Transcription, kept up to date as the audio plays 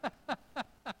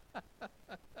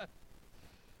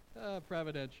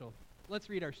providential. Let's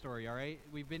read our story, all right?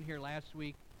 We've been here last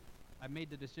week. I made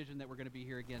the decision that we're going to be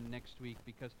here again next week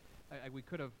because we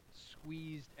could have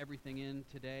squeezed everything in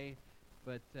today,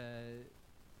 but I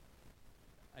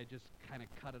just kind of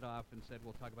cut it off and said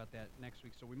we'll talk about that next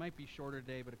week. So we might be shorter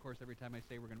today, but of course every time I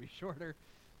say we're going to be shorter,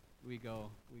 we go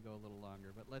a little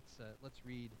longer. But let's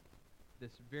read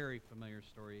this very familiar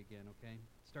story again, okay?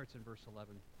 It starts in verse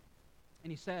 11.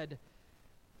 And he said,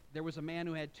 "There was a man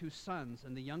who had 2 sons,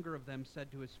 and the younger of them said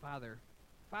to his father,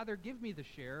 'Father, give me the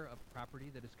share of property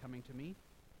that is coming to me.'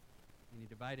 And he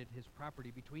divided his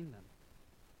property between them.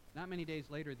 Not many days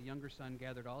later, the younger son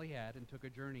gathered all he had and took a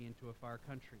journey into a far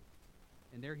country.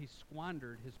 And there he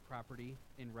squandered his property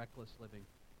in reckless living.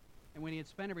 And when he had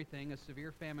spent everything, a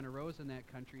severe famine arose in that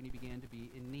country, and he began to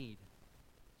be in need.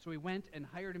 So he went and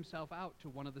hired himself out to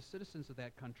one of the citizens of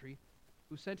that country,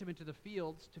 who sent him into the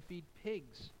fields to feed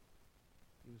pigs.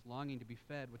 He was longing to be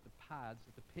fed with the pods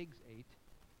that the pigs ate.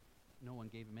 No one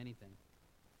gave him anything.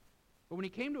 But when he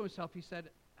came to himself, he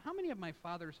said, 'How many of my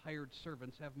father's hired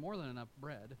servants have more than enough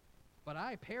bread, but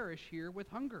I perish here with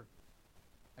hunger?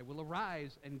 I will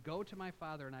arise and go to my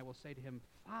father, and I will say to him,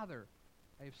 Father,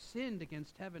 I have sinned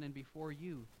against heaven and before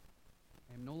you.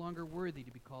 I am no longer worthy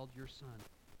to be called your son.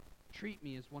 Treat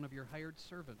me as one of your hired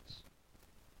servants.'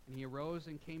 And he arose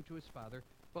and came to his father.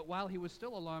 But while he was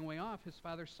still a long way off, his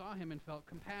father saw him and felt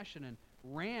compassion and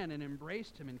ran and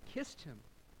embraced him and kissed him.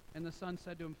 And the son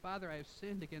said to him, 'Father, I have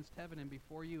sinned against heaven and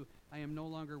before you. I am no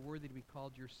longer worthy to be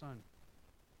called your son.'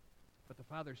 But the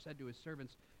father said to his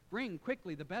servants, 'Bring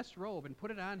quickly the best robe and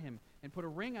put it on him, and put a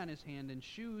ring on his hand and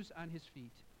shoes on his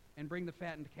feet. And bring the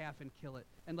fattened calf and kill it,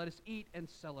 and let us eat and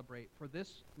celebrate. For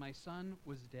this my son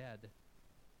was dead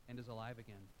and is alive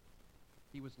again.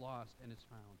 He was lost and is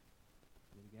found.'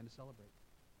 And they began to celebrate.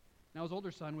 Now his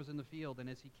older son was in the field, and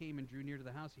as he came and drew near to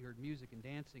the house, he heard music and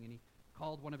dancing, and he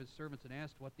called one of his servants and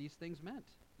asked what these things meant.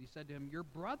 He said to him, 'Your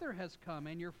brother has come,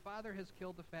 and your father has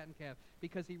killed the fattened calf,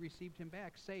 because he received him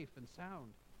back safe and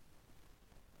sound.'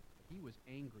 But he was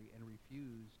angry and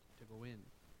refused to go in.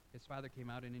 His father came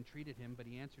out and entreated him, but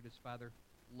he answered his father,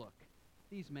 'Look,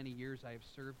 these many years I have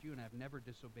served you, and I have never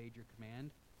disobeyed your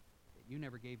command. Yet you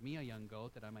never gave me a young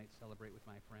goat that I might celebrate with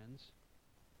my friends.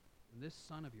 And this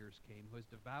son of yours came, who has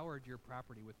devoured your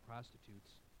property with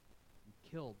prostitutes, and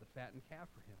killed the fattened calf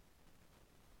for him.'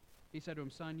 He said to him,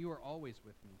 'Son, you are always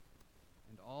with me,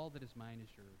 and all that is mine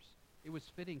is yours. It was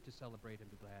fitting to celebrate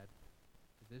and be glad.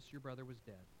 For this your brother was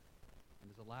dead, and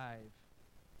is alive.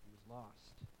 He was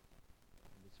lost,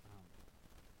 and is found.'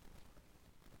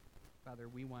 Father,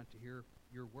 we want to hear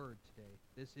your word today.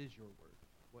 This is your word.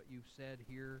 What you've said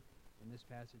here in this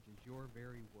passage is your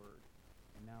very word.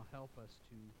 And now help us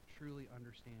to truly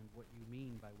understand what you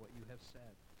mean by what you have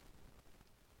said.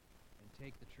 And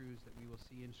take the truths that we will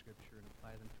see in Scripture and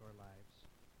apply them to our lives.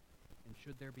 And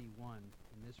should there be one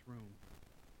in this room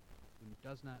who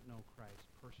does not know Christ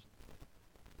personally,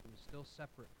 who is still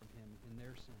separate from him in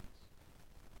their sins,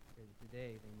 pray that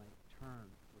today they might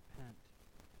turn, repent,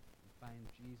 and find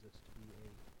Jesus to be a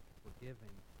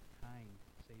forgiving, kind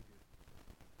Savior.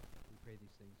 We pray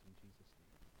these things in Jesus'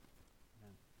 name.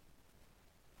 Amen.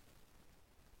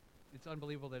 It's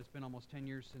unbelievable that it's been almost 10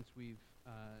 years since we've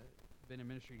been in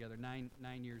ministry together. Nine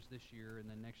years this year, and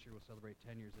then next year we'll celebrate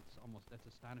 10 years. That's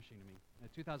astonishing to me.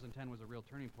 2010 was a real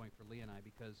turning point for Leah and I,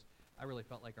 because I really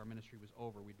felt like our ministry was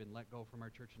over. We'd been let go from our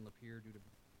church in Lapeer due to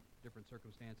different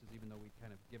circumstances, even though we'd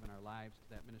kind of given our lives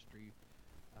to that ministry.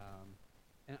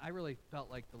 And I really felt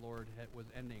like the Lord was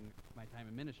ending my time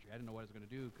in ministry. I didn't know what I was going to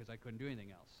do because I couldn't do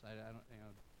anything else. I don't,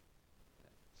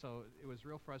 so it was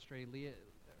real frustrating.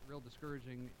 Real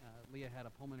discouraging. Leah had a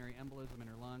pulmonary embolism in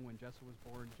her lung when Jessa was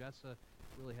born. Jessa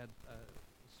really had a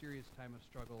serious time of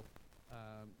struggle.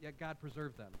 Yet God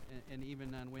preserved them. And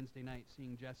even on Wednesday night,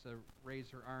 seeing Jessa raise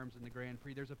her arms in the Grand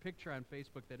Prix, there's a picture on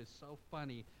Facebook that is so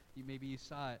funny. Maybe you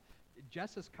saw it.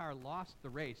 Jessa's car lost the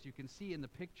race. You can see in the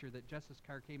picture that Jessa's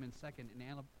car came in second and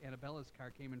Annabella's car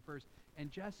came in first.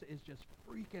 And Jessa is just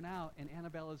freaking out, and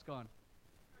Annabella's gone,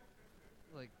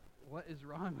 like, what is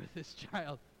wrong with this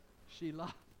child? She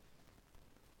lost.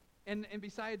 And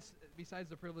besides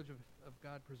the privilege of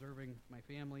God preserving my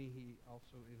family, he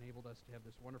also enabled us to have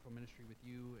this wonderful ministry with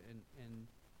you. And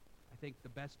I think the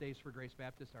best days for Grace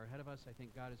Baptist are ahead of us. I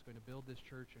think God is going to build this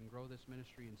church and grow this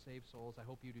ministry and save souls. I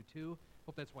hope you do too.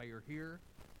 Hope that's why you're here.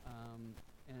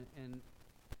 And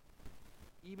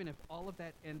even if all of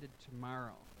that ended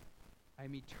tomorrow,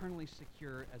 I'm eternally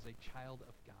secure as a child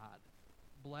of God,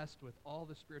 blessed with all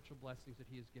the spiritual blessings that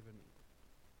he has given me.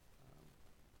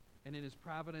 And in his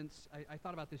providence, I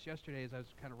thought about this yesterday as I was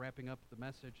kind of wrapping up the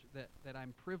message, that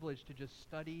I'm privileged to just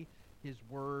study his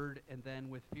word and then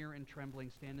with fear and trembling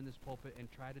stand in this pulpit and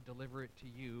try to deliver it to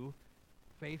you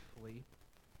faithfully.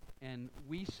 And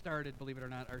we started, believe it or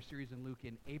not, our series in Luke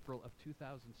in April of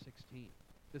 2016.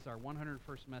 This is our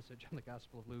 101st message on the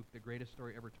Gospel of Luke, the greatest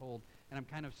story ever told. And I'm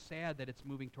kind of sad that it's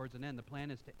moving towards an end. The plan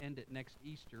is to end it next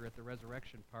Easter at the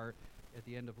resurrection part at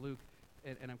the end of Luke.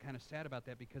 And I'm kind of sad about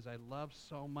that because I love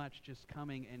so much just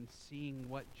coming and seeing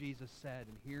what Jesus said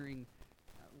and hearing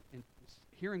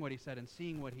what he said and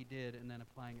seeing what he did and then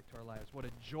applying it to our lives. What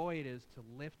a joy it is to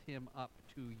lift him up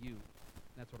to you.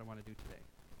 That's what I want to do today.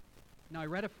 Now, I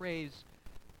read a phrase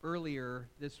earlier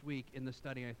this week in the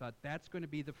study, and I thought that's going to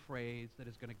be the phrase that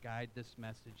is going to guide this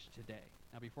message today.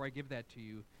 Now, before I give that to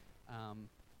you,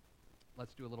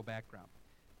 let's do a little background.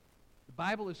 The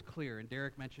Bible is clear, and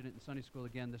Derek mentioned it in Sunday school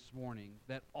again this morning,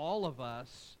 that all of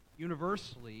us,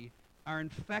 universally, are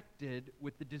infected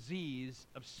with the disease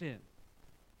of sin.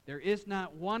 There is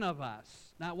not one of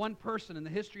us, not one person in the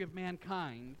history of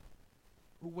mankind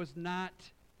who was not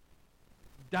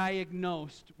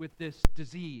diagnosed with this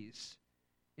disease.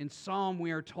 In Psalm,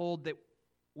 we are told that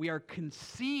we are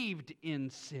conceived in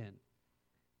sin,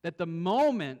 that the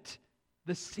moment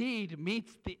the seed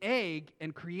meets the egg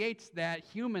and creates that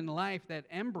human life, that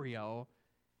embryo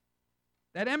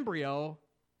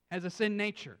has a sin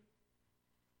nature.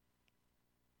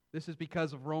 This is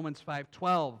because of Romans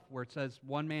 5:12, where it says,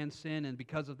 one man sinned, and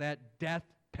because of that, death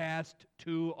passed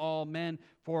to all men,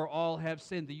 for all have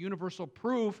sinned. The universal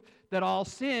proof that all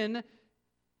sin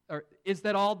is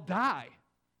that all die,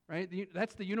 right?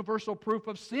 That's the universal proof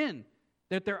of sin,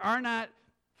 that there are not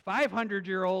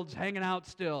 500-year-olds hanging out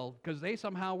still because they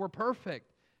somehow were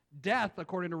perfect. Death,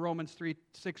 according to Romans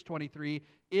 6:23,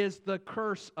 is the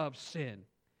curse of sin.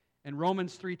 And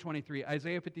Romans 3:23,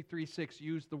 Isaiah 53:6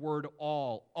 used the word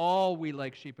all. All we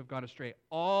like sheep have gone astray.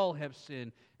 All have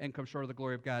sinned and come short of the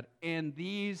glory of God. And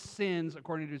these sins,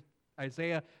 according to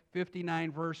Isaiah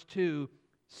 59 verse 2,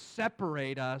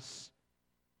 separate us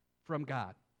from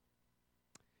God.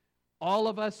 All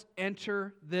of us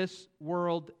enter this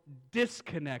world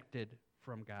disconnected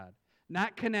from God.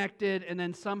 Not connected, and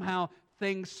then somehow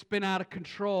things spin out of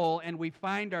control and we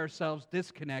find ourselves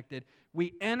disconnected.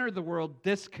 We enter the world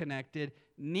disconnected,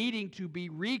 needing to be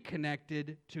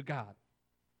reconnected to God.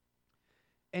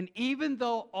 And even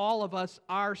though all of us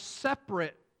are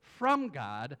separate from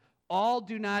God, all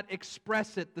do not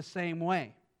express it the same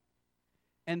way.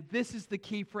 And this is the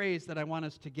key phrase that I want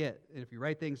us to get. And if you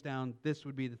write things down, this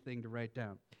would be the thing to write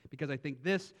down. Because I think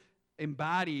this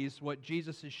embodies what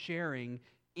Jesus is sharing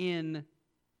in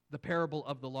the parable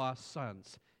of the lost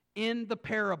sons. In the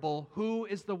parable, who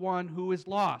is the one who is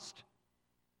lost?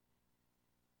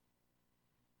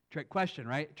 Trick question,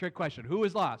 right? Trick question. Who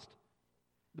is lost?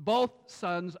 Both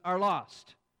sons are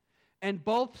lost. And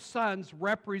both sons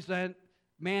represent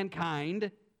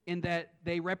mankind in that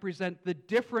they represent the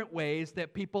different ways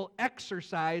that people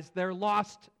exercise their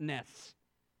lostness.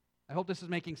 I hope this is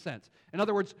making sense. In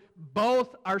other words,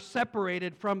 both are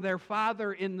separated from their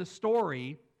father in the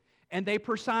story, and they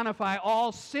personify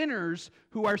all sinners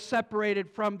who are separated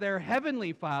from their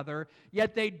heavenly Father,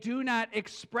 yet they do not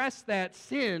express that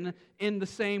sin in the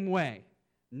same way.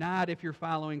 Not if you're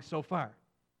following so far.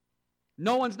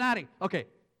 No one's nodding. Okay,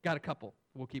 got a couple.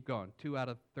 We'll keep going. 2 out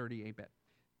of 30 ain't bad.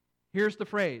 Here's the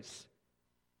phrase.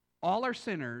 All are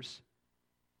sinners.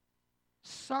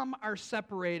 Some are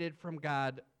separated from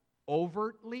God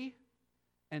overtly,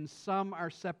 and some are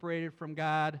separated from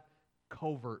God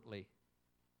covertly.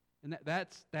 And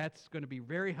that's going to be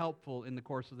very helpful in the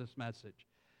course of this message.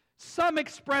 Some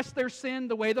express their sin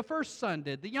the way the first son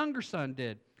did, the younger son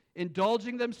did,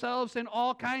 indulging themselves in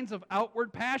all kinds of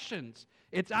outward passions.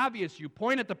 It's obvious. You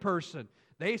point at the person.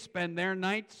 They spend their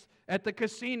nights at the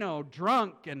casino,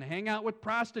 drunk, and hang out with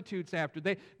prostitutes after.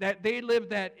 They live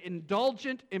that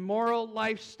indulgent, immoral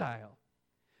lifestyle.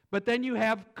 But then you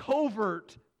have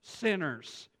covert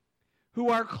sinners who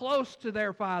are close to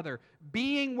their Father,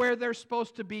 being where they're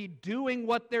supposed to be, doing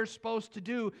what they're supposed to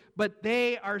do, but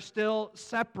they are still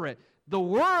separate. The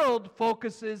world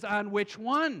focuses on which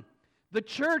one? The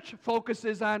church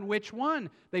focuses on which one?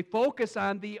 They focus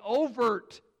on the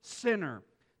overt sinner,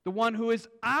 the one who is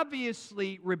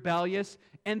obviously rebellious,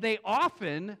 and they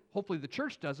often, hopefully the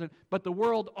church doesn't, but the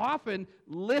world often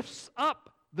lifts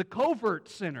up the covert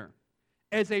sinner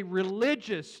as a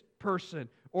religious person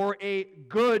or a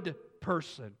good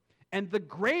person. And the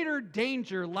greater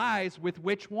danger lies with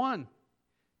which one?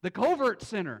 The covert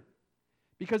sinner.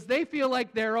 Because they feel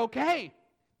like they're okay.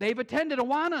 They've attended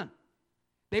Awana.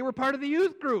 They were part of the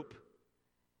youth group.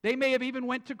 They may have even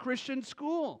went to Christian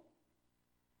school.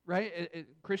 right?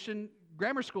 Christian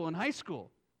grammar school and high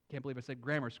school. Can't believe I said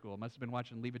grammar school. Must have been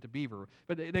watching Leave It to Beaver.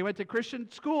 But they went to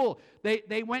Christian school.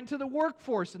 They went to the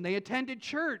workforce and they attended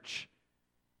church.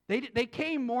 They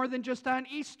came more than just on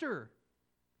Easter.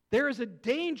 There is a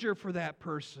danger for that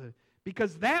person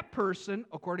because that person,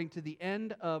 according to the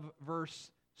end of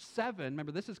verse 7,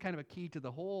 remember this is kind of a key to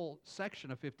the whole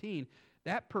section of 15,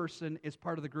 that person is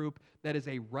part of the group that is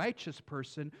a righteous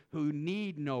person who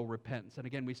need no repentance. And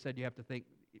again, we said you have to think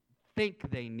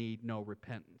they need no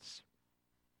repentance.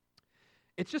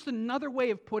 It's just another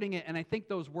way of putting it, and I think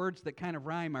those words that kind of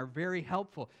rhyme are very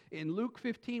helpful. In Luke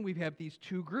 15, we have these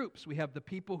two groups. We have the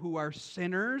people who are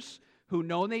sinners, who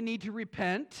know they need to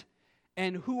repent,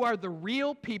 and who are the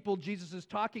real people Jesus is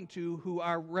talking to who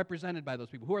are represented by those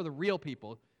people. Who are the real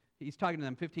people? He's talking to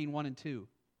them, 15, 1 and 2.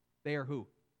 They are who?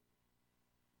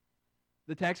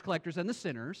 The tax collectors and the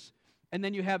sinners. And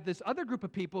then you have this other group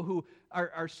of people who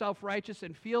are self-righteous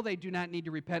and feel they do not need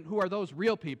to repent. Who are those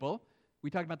real people? We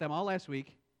talked about them all last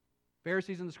week.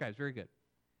 Pharisees and the scribes. Very good.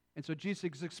 And so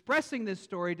Jesus is expressing this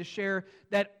story to share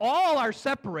that all are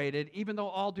separated, even though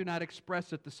all do not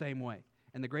express it the same way.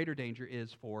 And the greater danger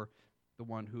is for the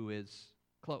one who is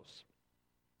close.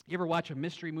 You ever watch a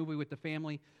mystery movie with the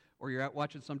family, or you're out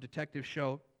watching some detective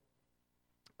show,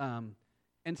 and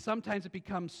sometimes it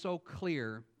becomes so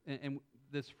clear, and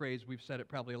this phrase, we've said it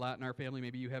probably a lot in our family,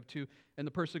 maybe you have too, and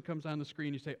the person comes on the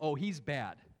screen, you say, oh, he's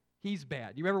bad. He's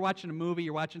bad. You ever watching a movie,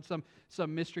 you're watching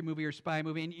some mystery movie or spy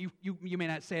movie, and you may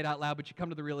not say it out loud, but you come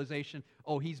to the realization,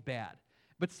 oh, he's bad.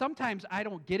 But sometimes I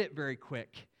don't get it very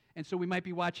quick, and so we might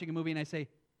be watching a movie, and I say,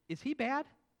 is he bad?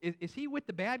 Is he with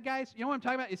the bad guys? You know what I'm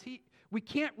talking about? We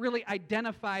can't really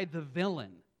identify the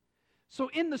villain. So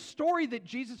in the story that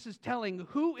Jesus is telling,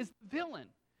 who is the villain?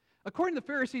 According to the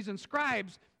Pharisees and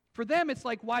scribes, for them it's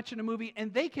like watching a movie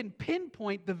and they can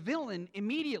pinpoint the villain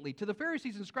immediately. To the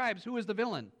Pharisees and scribes, who is the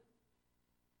villain?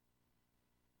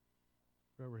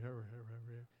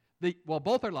 Well,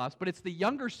 both are lost, but it's the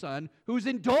younger son who's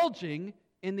indulging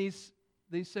in these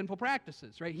sinful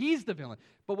practices, right? He's the villain.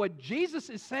 But what Jesus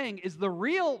is saying is the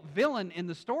real villain in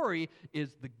the story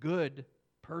is the good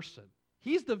person.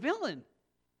 He's the villain.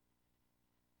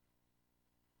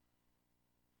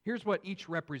 Here's what each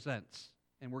represents,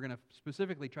 and we're going to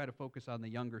specifically try to focus on the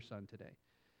younger son today.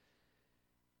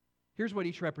 Here's what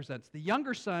each represents. The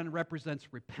younger son represents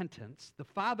repentance. The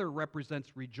father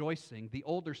represents rejoicing. The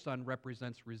older son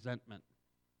represents resentment.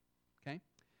 Okay?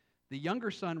 The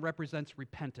younger son represents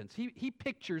repentance. He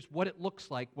pictures what it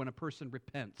looks like when a person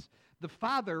repents. The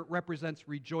father represents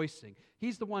rejoicing.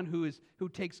 He's the one who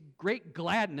takes great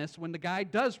gladness when the guy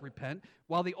does repent,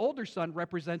 while the older son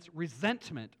represents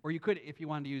resentment. Or you could, if you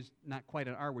wanted to use not quite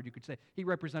an R word, you could say he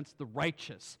represents the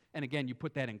righteous. And again, you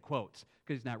put that in quotes,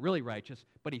 because he's not really righteous,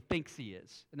 but he thinks he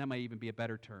is. And that might even be a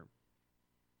better term.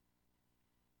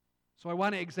 So I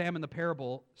want to examine the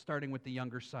parable starting with the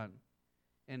younger son.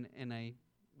 And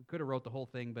we could have wrote the whole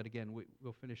thing, but again,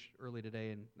 we'll finish early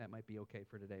today, and that might be okay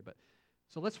for today.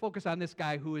 So let's focus on this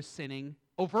guy who is sinning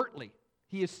overtly.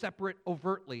 He is separate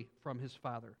overtly from his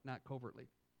father, not covertly.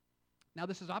 Now,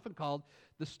 this is often called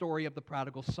the story of the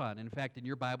prodigal son. In fact, in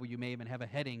your Bible, you may even have a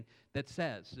heading that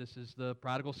says this is the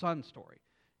prodigal son story.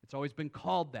 It's always been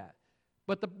called that.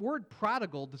 But the word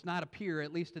prodigal does not appear,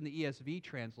 at least in the ESV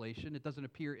translation. It doesn't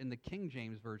appear in the King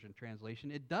James Version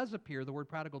translation. It does appear, the word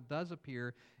prodigal does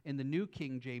appear in the New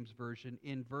King James Version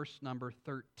in verse number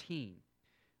 13,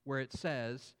 where it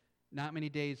says, not many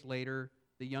days later,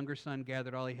 the younger son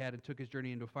gathered all he had and took his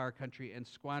journey into a far country and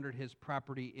squandered his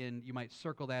property in, you might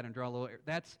circle that and draw a little,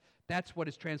 that's what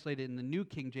is translated in the New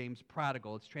King James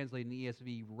prodigal. It's translated in the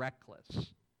ESV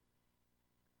reckless.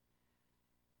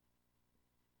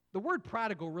 The word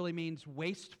prodigal really means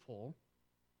wasteful,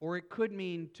 or it could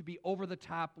mean to be over the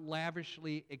top,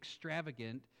 lavishly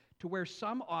extravagant, to where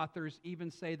some authors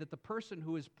even say that the person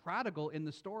who is prodigal in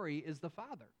the story is the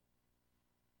father.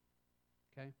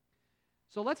 Okay?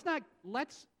 So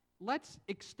let's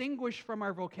extinguish from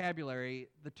our vocabulary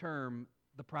the term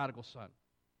the prodigal son.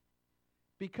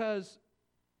 Because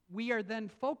we are then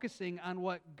focusing on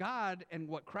what God and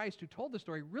what Christ, who told the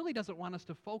story, really doesn't want us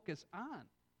to focus on.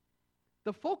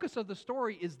 The focus of the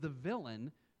story is the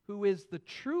villain, who is the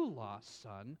true lost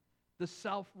son, the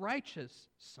self-righteous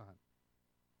son.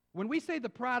 When we say the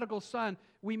prodigal son,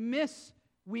 we miss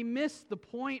the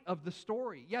point of the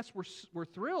story. Yes, we're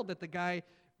thrilled that the guy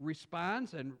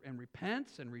responds and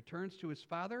repents and returns to his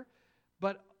father,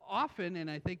 but often, and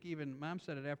I think even Mom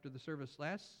said it after the service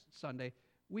last Sunday,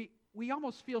 we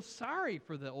almost feel sorry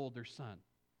for the older son.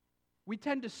 We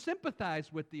tend to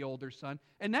sympathize with the older son,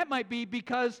 and that might be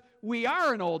because we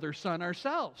are an older son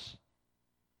ourselves.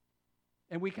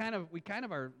 And we kind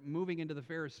of are moving into the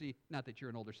Pharisee, not that you're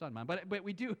an older son, Mom, but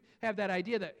we do have that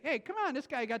idea that, hey, come on, this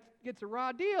guy gets a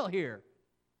raw deal here.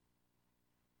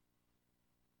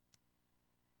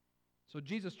 So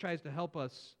Jesus tries to help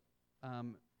us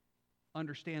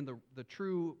understand the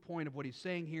true point of what he's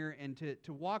saying here, and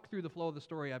to walk through the flow of the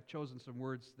story, I've chosen some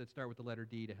words that start with the letter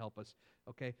D to help us.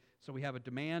 Okay, so we have a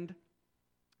demand,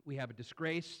 we have a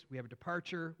disgrace, we have a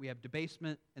departure, we have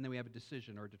debasement, and then we have a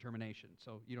decision or determination.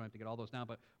 So you don't have to get all those now,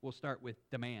 but we'll start with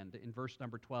demand. In verse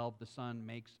number 12, the son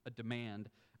makes a demand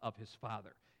of his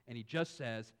father, and he just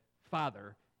says,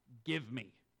 "Father, give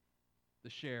me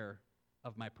the share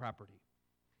of my property."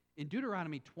 In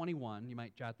Deuteronomy 21, you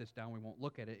might jot this down, we won't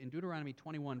look at it. In Deuteronomy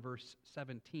 21, verse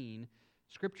 17,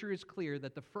 Scripture is clear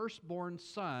that the firstborn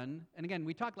son, and again,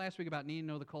 we talked last week about needing to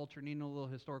know the culture, needing to know a little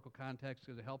historical context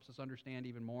because it helps us understand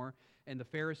even more. And the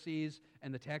Pharisees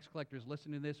and the tax collectors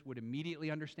listening to this would immediately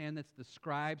understand this. The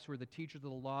scribes, who are the teachers of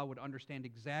the law, would understand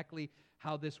exactly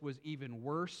how this was even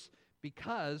worse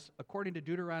because, according to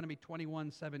Deuteronomy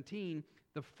 21:17,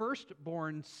 the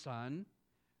firstborn son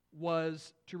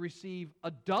was to receive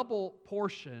a double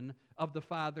portion of the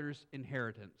father's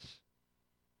inheritance.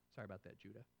 Sorry about that,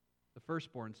 Judah. The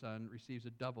firstborn son receives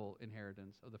a double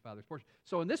inheritance of the father's portion.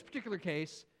 So in this particular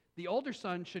case, the older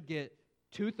son should get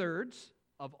 2/3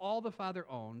 of all the father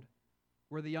owned,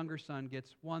 where the younger son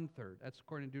gets 1/3. That's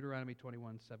according to Deuteronomy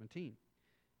 21:17.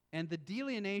 And the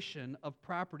delineation of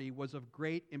property was of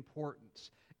great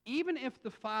importance. Even if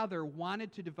the father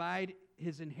wanted to divide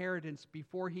his inheritance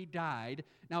before he died,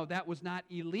 now that was not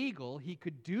illegal, he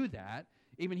could do that.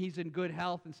 Even he's in good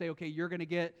health and say, okay, you're going to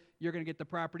get the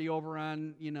property over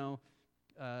on,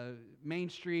 Main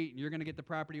Street, and you're going to get the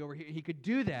property over here. He could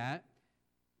do that.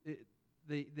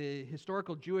 The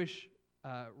historical Jewish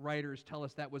writers tell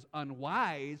us that was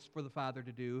unwise for the father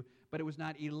to do, but it was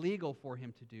not illegal for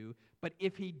him to do. But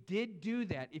if he did do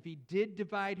that, if he did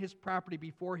divide his property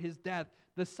before his death,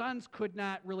 the sons could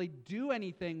not really do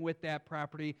anything with that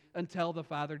property until the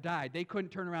father died. They couldn't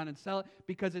turn around and sell it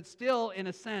because it still, in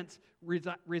a sense,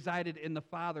 resided in the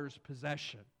father's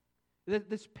possession.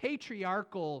 This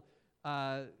patriarchal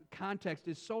context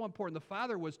is so important. The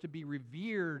father was to be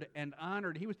revered and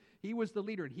honored. He was the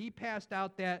leader, and he passed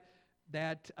out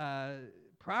that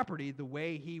property the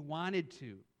way he wanted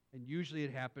to, and usually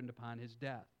it happened upon his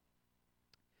death.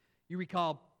 You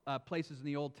recall places in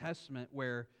the Old Testament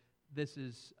where this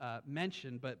is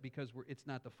mentioned, but because it's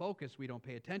not the focus, we don't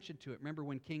pay attention to it. Remember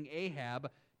when King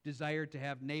Ahab desired to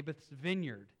have Naboth's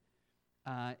vineyard,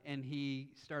 and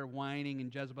he started whining,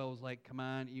 and Jezebel was like, come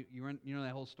on, you know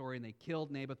that whole story, and they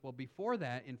killed Naboth. Well, before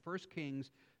that, in 1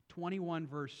 Kings 21,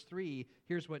 verse 3,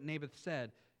 here's what Naboth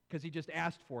said, because he just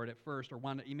asked for it at first, or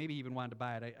maybe he even wanted to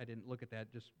buy it. I didn't look at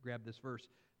that, just grab this verse.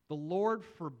 The Lord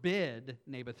forbid,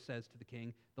 Naboth says to the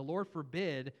king, the Lord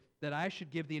forbid that I should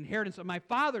give the inheritance of my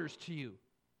fathers to you.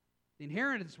 The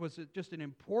inheritance was just an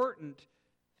important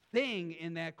thing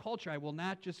in that culture. I will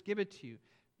not just give it to you.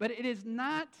 But it is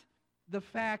not the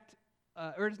fact,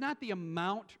 or it is not the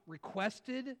amount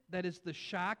requested that is the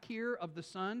shock here of the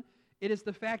son. It is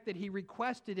the fact that he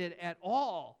requested it at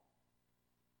all,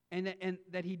 and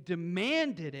that he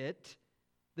demanded it.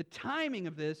 The timing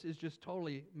of this is just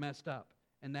totally messed up,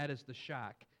 and that is the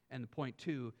shock. And point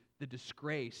two, the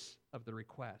disgrace of the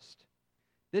request.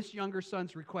 This younger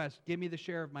son's request, give me the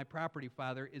share of my property,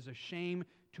 Father, is a shame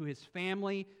to his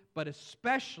family, but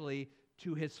especially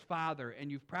to his father. And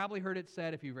you've probably heard it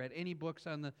said, if you've read any books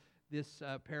on this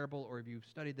parable, or if you've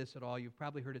studied this at all, you've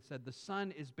probably heard it said, the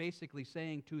son is basically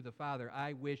saying to the father,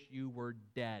 I wish you were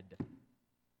dead.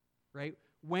 Right?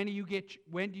 When do you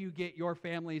get your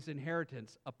family's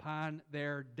inheritance? Upon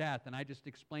their death. And I just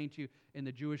explained to you, in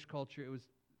the Jewish culture, it was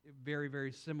very,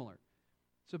 very similar.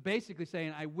 So basically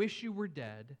saying, I wish you were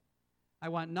dead. I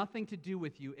want nothing to do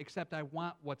with you except I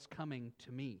want what's coming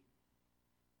to me.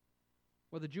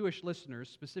 Well, the Jewish listeners,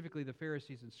 specifically the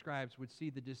Pharisees and scribes, would see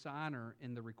the dishonor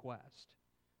in the request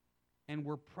and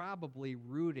were probably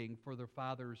rooting for their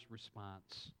father's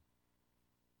response.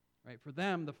 Right? For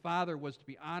them, the father was to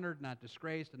be honored, not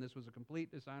disgraced, and this was a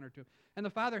complete dishonor to him. And the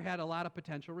father had a lot of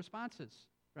potential responses,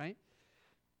 right?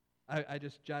 I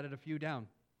just jotted a few down.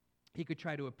 He could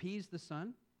try to appease the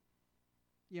son.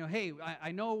 Hey,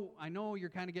 I know you're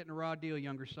kind of getting a raw deal,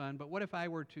 younger son, but what if I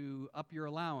were to up your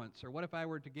allowance? Or what if I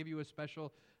were to give you a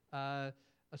special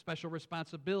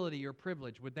responsibility or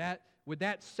privilege? Would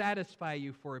that satisfy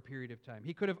you for a period of time?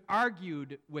 He could have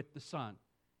argued with the son.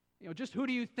 Just who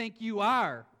do you think you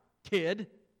are, kid?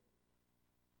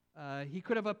 He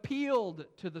could have appealed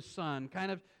to the son,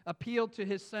 kind of appealed to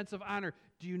his sense of honor.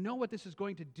 Do you know what this is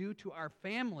going to do to our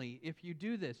family if you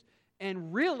do this?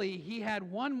 And really, he had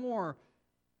one more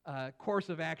course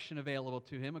of action available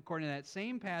to him. According to that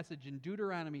same passage in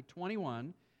Deuteronomy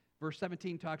 21, verse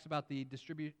 17 talks about the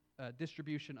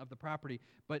distribution of the property.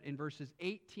 But in verses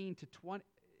 18 to 21,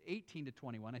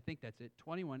 I think that's it,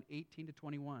 18 to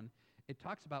 21, it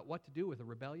talks about what to do with a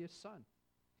rebellious son.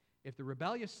 If the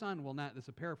rebellious son will not, this is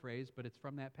a paraphrase, but it's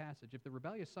from that passage, if the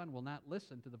rebellious son will not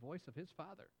listen to the voice of his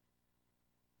father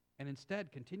and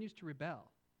instead continues to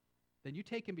rebel, then you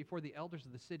take him before the elders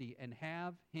of the city and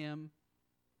have him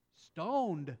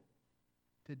stoned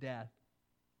to death.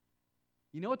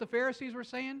 You know what the Pharisees were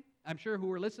saying? I'm sure who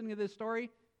were listening to this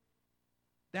story,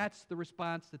 that's the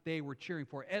response that they were cheering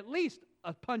for. At least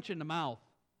a punch in the mouth.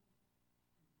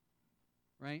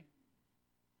 Right?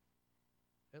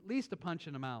 At least a punch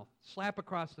in the mouth. Slap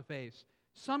across the face.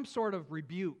 Some sort of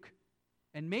rebuke.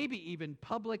 And maybe even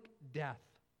public death.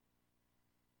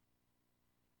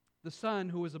 The son,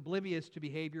 who was oblivious to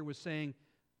behavior, was saying,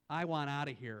 I want out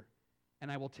of here,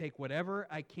 and I will take whatever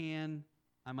I can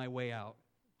on my way out.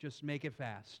 Just make it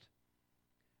fast.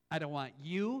 I don't want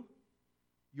you,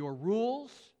 your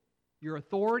rules, your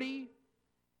authority,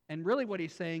 and really what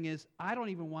he's saying is, I don't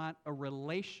even want a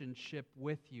relationship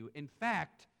with you. In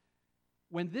fact,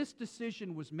 when this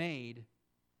decision was made,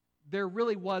 there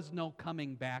really was no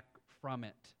coming back from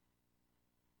it.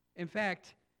 In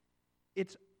fact,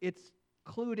 it's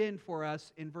clued in for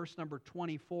us in verse number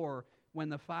 24 when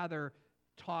the father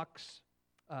talks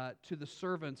to the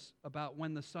servants about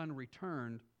when the son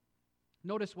returned.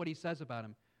 Notice what he says about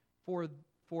him.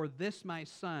 For this my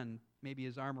son, maybe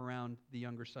his arm around the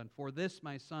younger son, for this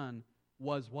my son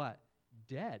was what?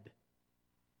 Dead.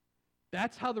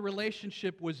 That's how the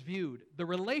relationship was viewed. The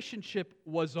relationship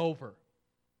was over.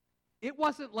 It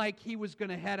wasn't like he was going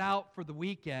to head out for the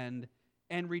weekend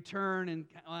and return and,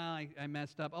 well, I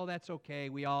messed up. Oh, that's okay.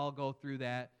 We all go through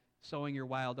that, sowing your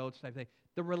wild oats type thing.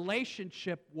 The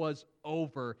relationship was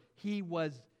over. He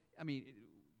was, you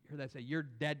heard that say, you're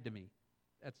dead to me.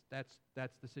 That's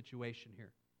the situation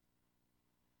here.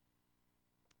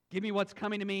 Give me what's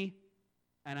coming to me,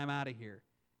 and I'm out of here.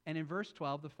 And in verse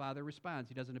 12, the father responds.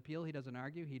 He doesn't appeal. He doesn't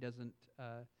argue. He doesn't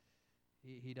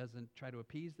try to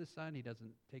appease the son. He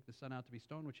doesn't take the son out to be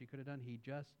stoned, which he could have done. He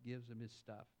just gives him his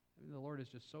stuff. The Lord is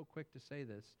just so quick to say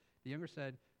this. The younger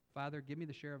said, Father, give me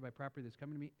the share of my property that's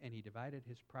coming to me. And he divided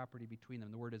his property between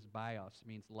them. The word is bios,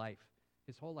 means life.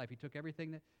 His whole life. He took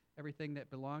everything that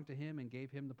belonged to him and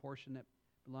gave him the portion that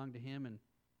belonged to him, and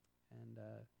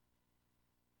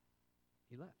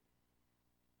he left.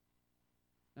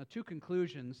 Now, two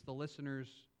conclusions the listeners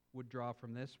would draw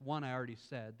from this. One, I already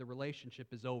said, the relationship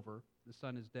is over. The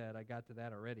son is dead. I got to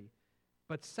that already.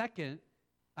 But second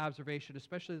observation,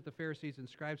 especially that the Pharisees and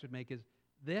scribes would make, is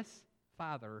this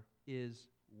father is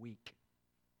weak.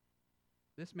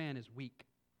 This man is weak.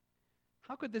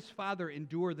 How could this father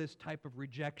endure this type of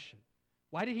rejection?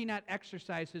 Why did he not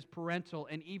exercise his parental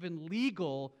and even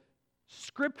legal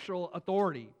scriptural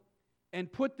authority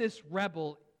and put this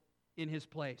rebel in his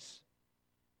place?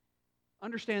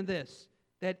 Understand this,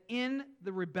 that in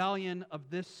the rebellion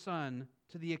of this son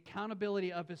to the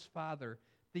accountability of his father,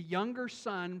 the younger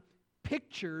son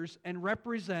pictures and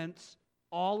represents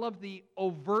all of the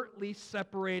overtly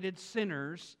separated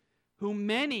sinners who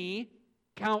many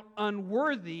count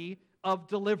unworthy of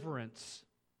deliverance.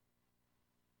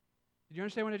 Did you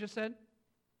understand what I just said?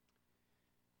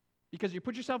 Because you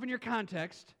put yourself in your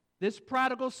context, this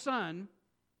prodigal son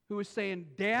who is saying,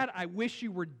 Dad, I wish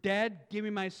you were dead, give me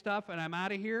my stuff, and I'm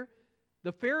out of here.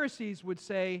 The Pharisees would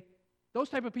say, those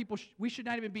type of people, we should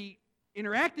not even be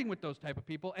interacting with those type of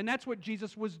people, and that's what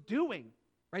Jesus was doing,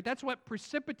 right? That's what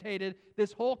precipitated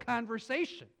this whole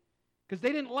conversation, because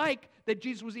they didn't like that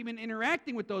Jesus was even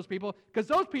interacting with those people, because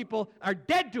those people are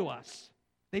dead to us.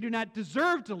 They do not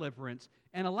deserve deliverance,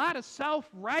 and a lot of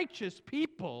self-righteous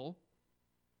people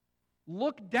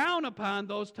look down upon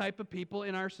those type of people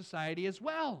in our society as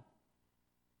well.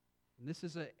 And this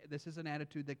is an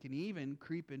attitude that can even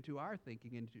creep into our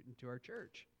thinking, into our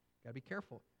church. Got to be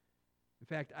careful. In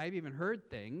fact, I've even heard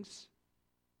things,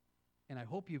 and I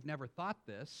hope you've never thought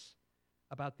this,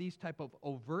 about these type of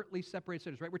overtly separated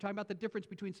sinners, right? We're talking about the difference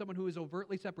between someone who is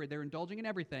overtly separated, they're indulging in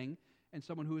everything, and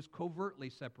someone who is covertly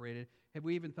separated. Have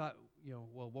we even thought,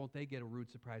 well, won't they get a rude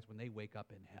surprise when they wake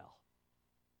up in hell?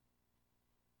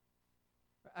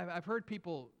 I've heard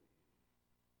people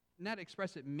not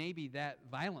express it maybe that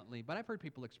violently, but I've heard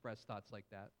people express thoughts like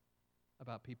that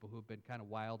about people who have been kind of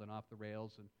wild and off the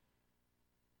rails, and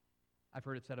I've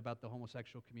heard it said about the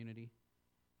homosexual community.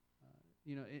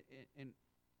 And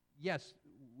yes,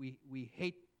 we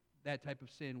hate that type of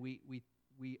sin. We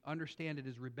understand it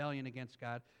as rebellion against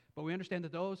God, but we understand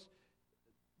that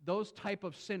those type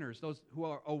of sinners, those who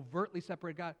are overtly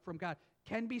separated from God,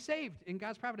 can be saved. In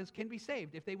God's providence, can be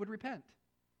saved if they would repent.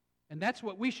 And that's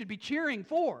what we should be cheering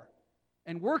for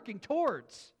and working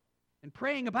towards and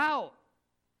praying about.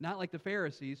 Not like the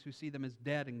Pharisees who see them as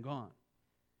dead and gone.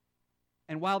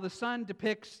 And while the Son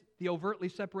depicts the overtly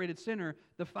separated sinner,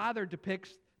 the Father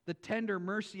depicts the tender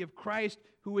mercy of Christ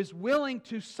who is willing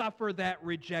to suffer that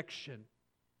rejection.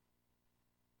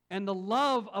 And the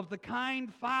love of the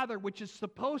kind Father which is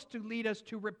supposed to lead us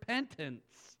to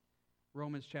repentance.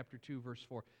 Romans chapter 2, verse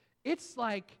 4. It's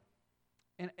like,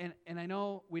 and I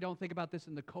know we don't think about this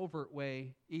in the covert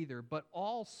way either, but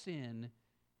all sin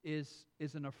is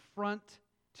an affront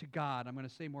to God. I'm going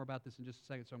to say more about this in just a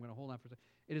second, so I'm going to hold on for a second.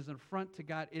 It is an affront to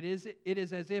God. It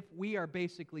is as if we are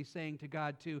basically saying to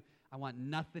God too, I want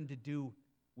nothing to do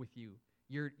with you.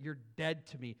 You're dead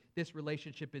to me. This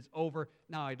relationship is over.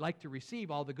 Now I'd like to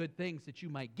receive all the good things that you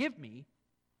might give me,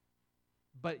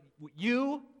 but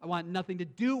you, I want nothing to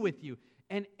do with you.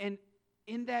 And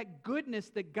in that goodness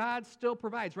that God still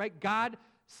provides, right? God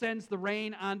sends the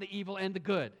rain on the evil and the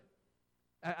good.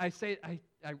 I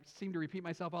seem to repeat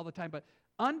myself all the time, but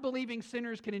unbelieving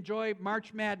sinners can enjoy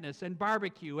March Madness and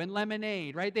barbecue and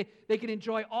lemonade, right? They can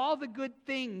enjoy all the good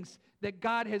things that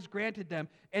God has granted them,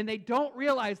 and they don't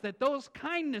realize that those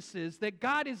kindnesses that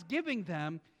God is giving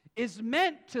them is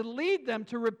meant to lead them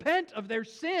to repent of their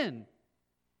sin.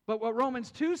 But what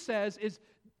Romans 2 says is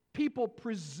people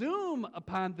presume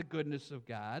upon the goodness of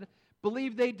God,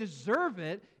 believe they deserve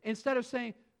it, instead of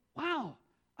saying, wow,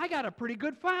 I got a pretty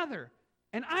good father.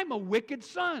 And I'm a wicked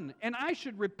son, and I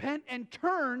should repent and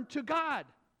turn to God.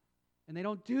 And they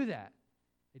don't do that.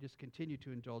 They just continue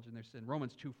to indulge in their sin.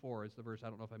 Romans 2:4 is the verse. I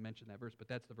don't know if I mentioned that verse, but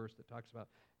that's the verse that talks about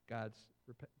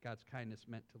God's kindness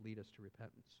meant to lead us to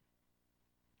repentance.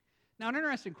 Now, an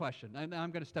interesting question. I'm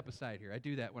going to step aside here. I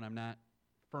do that when I'm not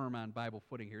firm on Bible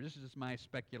footing here. This is just my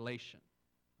speculation,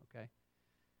 okay?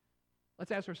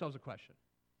 Let's ask ourselves a question,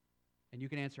 and you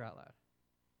can answer out loud.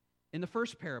 In the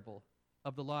first parable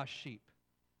of the lost sheep,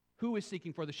 who is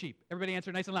seeking for the sheep? Everybody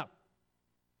answer nice and loud.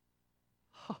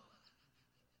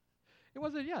 It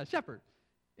wasn't, a shepherd.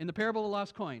 In the parable of the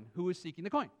lost coin, who is seeking the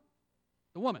coin?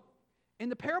 The woman. In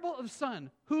the parable of the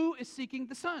son, who is seeking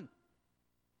the son?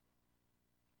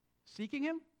 Seeking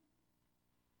him?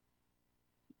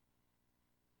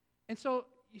 And so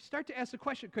you start to ask the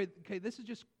question, okay, this is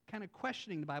just kind of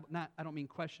questioning the Bible. I don't mean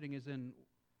questioning as in,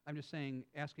 I'm just saying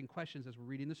asking questions as we're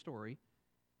reading the story.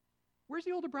 Where's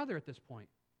the older brother at this point?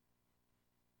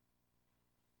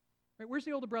 Right, where's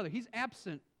the older brother? He's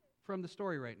absent from the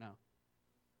story right now.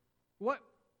 What?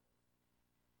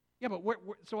 Yeah, but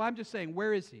so I'm just saying,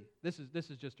 where is he? This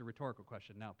is just a rhetorical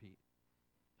question now, Pete.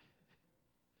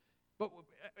 But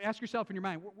ask yourself in your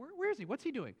mind, where is he? What's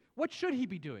he doing? What should he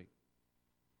be doing?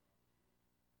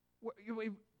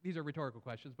 These are rhetorical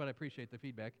questions, but I appreciate the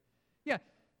feedback. Yeah.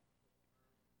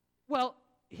 Well,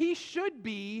 he should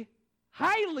be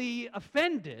highly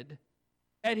offended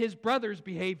at his brother's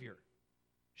behavior.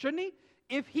 Shouldn't he?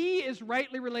 If he is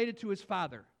rightly related to his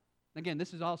father, again,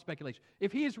 this is all speculation.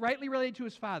 If he is rightly related to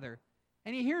his father,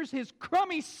 and he hears his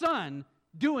crummy son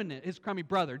doing it, his crummy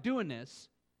brother doing this,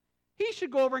 he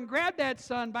should go over and grab that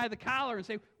son by the collar and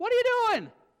say, what are you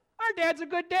doing? Our dad's a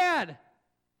good dad.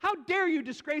 How dare you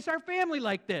disgrace our family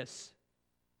like this?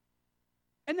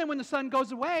 And then when the son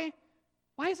goes away,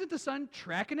 why isn't the son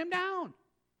tracking him down?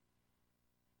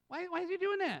 Why is he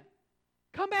doing that?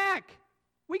 Come back.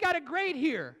 We got it great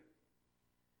here.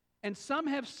 And some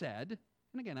have said,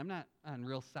 and again, I'm not on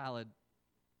real solid,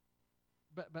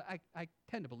 but I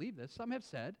tend to believe this. Some have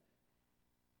said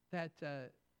that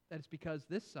it's because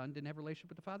this son didn't have a relationship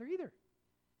with the father either.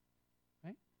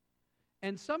 Right?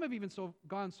 And some have even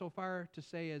gone so far to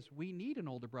say as we need an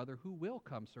older brother who will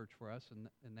come search for us,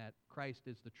 and that Christ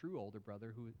is the true older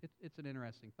brother. It's an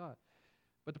interesting thought.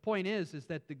 But the point is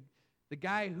that the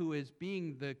guy who is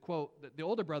being the, quote, the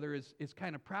older brother is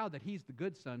kind of proud that he's the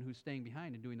good son who's staying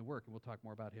behind and doing the work, and we'll talk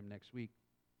more about him next week.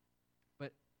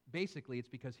 But basically, it's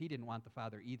because he didn't want the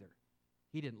father either.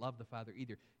 He didn't love the father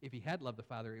either. If he had loved the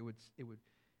father,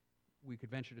 we could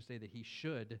venture to say that he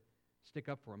should stick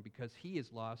up for him because he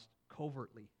is lost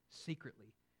covertly,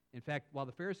 secretly. In fact, while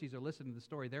the Pharisees are listening to the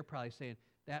story, they're probably saying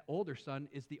that older son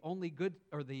is the only good,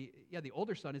 the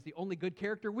older son is the only good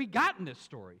character we got in this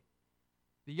story.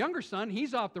 The younger son,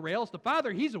 he's off the rails. The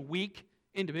father, he's a weak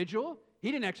individual.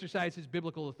 He didn't exercise his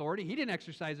biblical authority. He didn't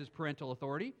exercise his parental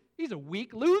authority. He's a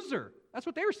weak loser. That's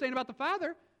what they were saying about the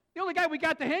father. The only guy we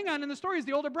got to hang on in the story is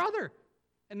the older brother.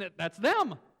 And that's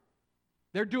them.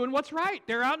 They're doing what's right.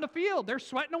 They're out in the field. They're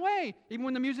sweating away. Even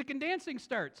when the music and dancing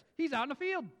starts, he's out in the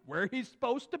field where he's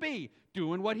supposed to be,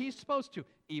 doing what he's supposed to,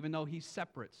 even though he's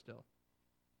separate still.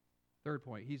 Third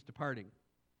point, he's departing.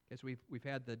 Okay, so we've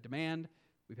had the demand,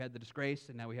 we've had the disgrace,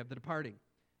 and now we have the departing.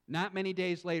 Not many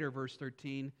days later, verse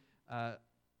 13, a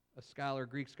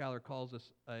Greek scholar calls us,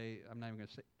 I'm not even going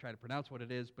to try to pronounce what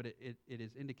it is, but it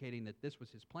is indicating that this was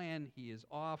his plan. He is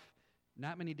off.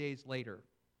 Not many days later,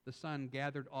 the son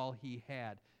gathered all he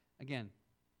had. Again,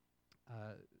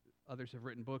 others have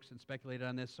written books and speculated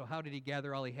on this. So how did he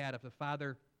gather all he had? If the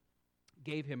father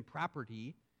gave him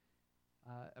property,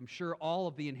 I'm sure all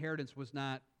of the inheritance was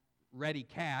not ready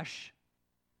cash.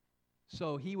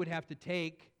 So he would have to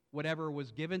take whatever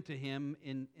was given to him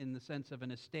in the sense of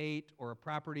an estate or a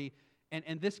property.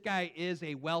 And this guy is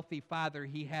a wealthy father.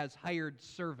 He has hired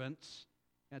servants.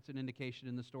 That's an indication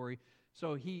in the story.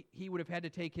 So he would have had to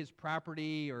take his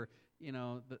property or,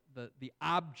 the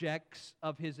objects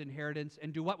of his inheritance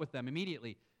and do what with them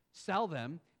immediately? Sell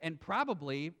them, and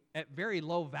probably at very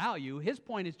low value. His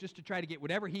point is just to try to get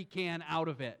whatever he can out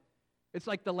of it. It's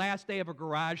like the last day of a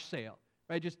garage sale,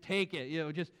 right? Just take it,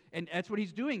 and that's what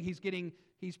he's doing.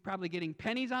 He's probably getting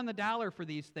pennies on the dollar for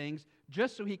these things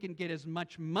just so he can get as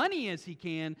much money as he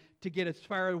can to get as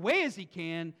far away as he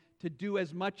can to do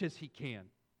as much as he can.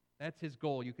 That's his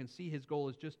goal. You can see his goal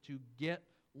is just to get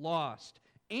lost.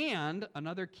 And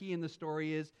another key in the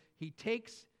story is he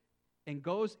takes and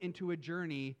goes into a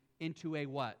journey into a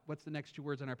what? What's the next two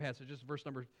words in our passage? Just verse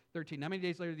number 13. Not many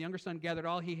days later, the younger son gathered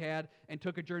all he had and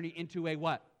took a journey into a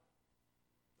what?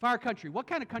 Far country. What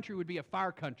kind of country would be a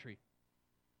far country?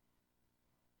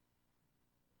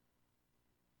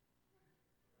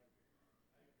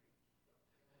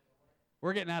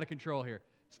 We're getting out of control here.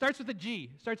 Starts with a G.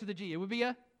 It would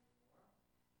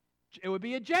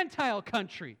be a Gentile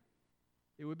country.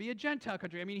 It would be a Gentile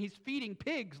country. I mean, he's feeding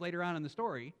pigs later on in the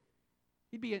story.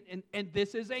 And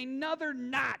this is another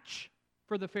notch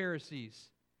for the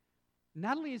Pharisees.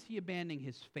 Not only is he abandoning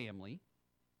his family,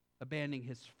 abandoning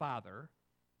his father,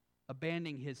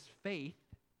 abandoning his faith,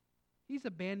 he's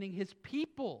abandoning his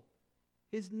people,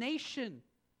 his nation,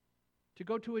 to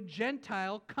go to a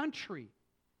Gentile country.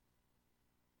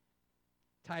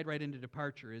 Tied right into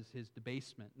departure is his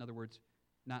debasement. In other words,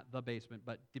 not the basement,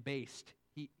 but debased.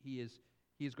 He is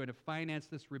going to finance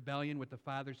this rebellion with the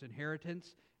father's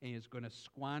inheritance, and he is going to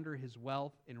squander his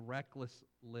wealth in reckless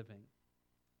living.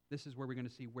 This is where we're going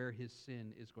to see where his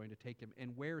sin is going to take him,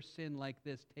 and where sin like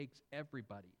this takes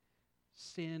everybody.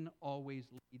 Sin always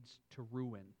leads to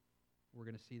ruin. We're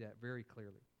going to see that very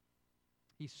clearly.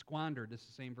 He squandered, this is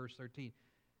the same verse 13,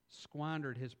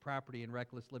 squandered his property in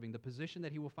reckless living. The position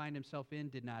that he will find himself in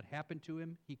did not happen to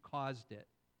him. He caused it.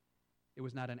 It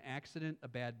was not an accident, a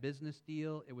bad business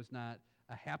deal. It was not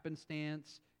a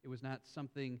happenstance. It was not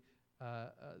something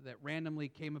that randomly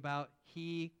came about.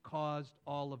 He caused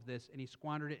all of this, and he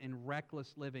squandered it in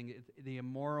reckless living. The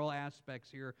immoral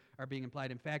aspects here are being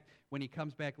implied. In fact, when he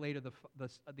comes back later,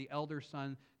 the elder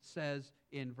son says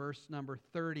in verse number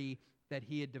 30 that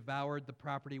he had devoured the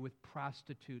property with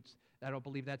prostitutes. I don't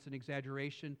believe that's an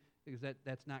exaggeration, because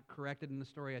that's not corrected in the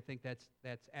story. I think that's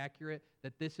accurate,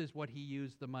 that this is what he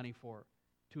used the money for,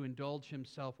 to indulge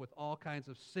himself with all kinds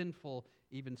of sinful,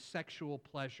 even sexual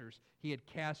pleasures. He had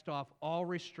cast off all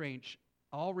restraints.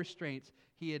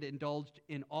 He had indulged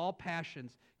in all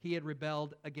passions. He had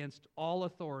rebelled against all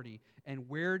authority. And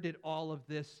where did all of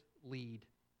this lead?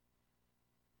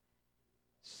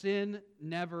 Sin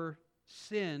never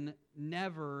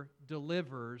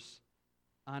delivers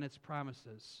on its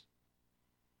promises.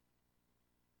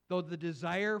 Though the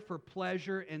desire for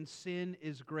pleasure and sin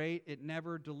is great, it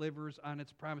never delivers on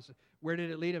its promises. Where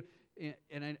did it lead him?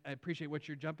 And I appreciate what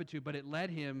you're jumping to, but it led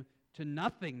him to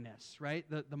nothingness, right?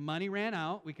 The money ran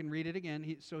out. We can read it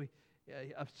again.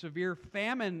 A severe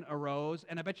famine arose,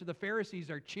 and I bet you the Pharisees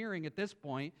are cheering at this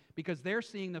point because they're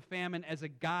seeing the famine as a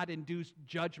God-induced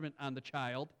judgment on the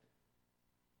child,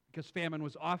 because famine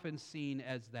was often seen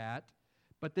as that.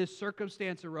 But this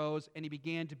circumstance arose, and he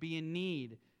began to be in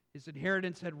need. His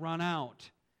inheritance had run out.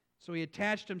 So he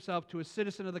attached himself to a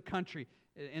citizen of the country.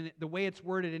 And the way it's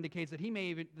worded indicates that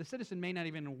the citizen may not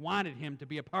even wanted him to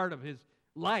be a part of his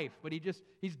life, but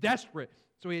he's desperate.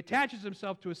 So he attaches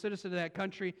himself to a citizen of that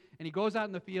country, and he goes out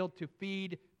in the field to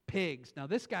feed pigs. Now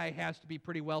this guy has to be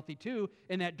pretty wealthy too,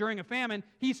 in that during a famine,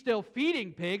 he's still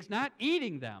feeding pigs, not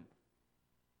eating them.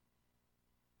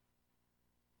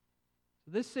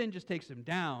 So this sin just takes him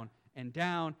down and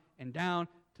down and down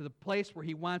to the place where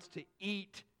he wants to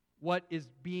eat what is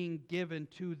being given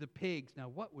to the pigs. Now,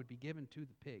 what would be given to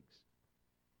the pigs?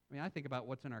 I mean, I think about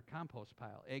what's in our compost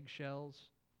pile. Eggshells,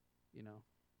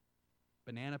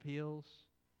 banana peels.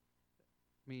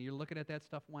 I mean, you're looking at that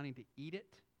stuff wanting to eat it.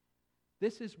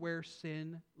 This is where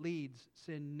sin leads.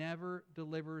 Sin never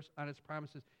delivers on its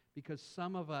promises because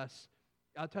some of us,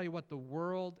 I'll tell you what, the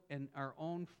world and our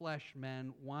own flesh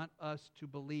men want us to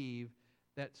believe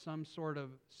that some sort of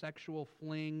sexual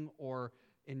fling or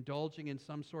indulging in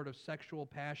some sort of sexual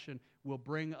passion will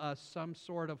bring us some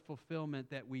sort of fulfillment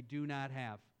that we do not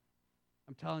have.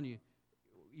 I'm telling you,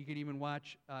 you can even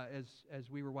watch, as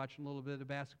we were watching a little bit of the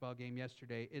basketball game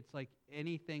yesterday, it's like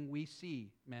anything we see,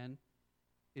 men,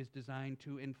 is designed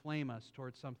to inflame us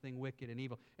towards something wicked and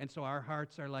evil. And so our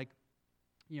hearts are like,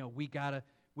 we gotta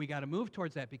move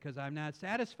towards that because I'm not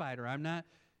satisfied or I'm not,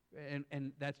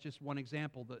 and that's just one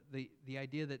example. The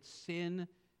idea that sin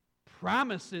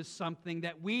promises something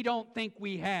that we don't think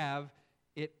we have,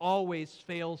 it always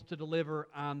fails to deliver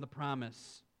on the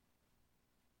promise.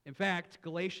 In fact,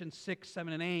 Galatians 6,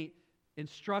 7, and 8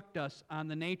 instruct us on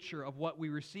the nature of what we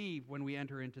receive when we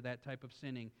enter into that type of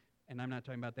sinning. And I'm not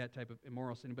talking about that type of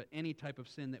immoral sin, but any type of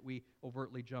sin that we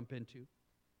overtly jump into.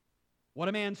 What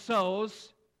a man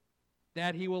sows,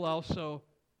 that he will also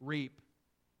reap.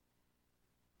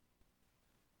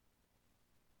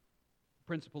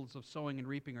 Principles of sowing and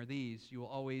reaping are these. You will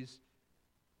always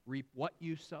reap what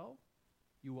you sow.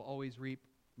 You will always reap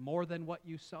more than what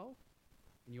you sow.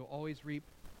 And you'll always reap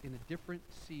in a different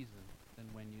season than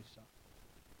when you sow.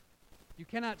 You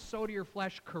cannot sow to your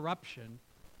flesh corruption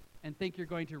and think you're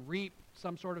going to reap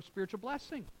some sort of spiritual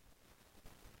blessing.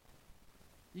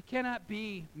 You cannot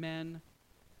be, men,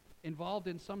 involved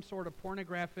in some sort of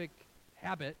pornographic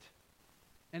habit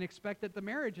and expect that the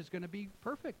marriage is going to be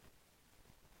perfect.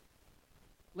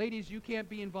 Ladies, you can't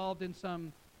be involved in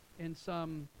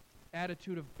some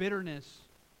attitude of bitterness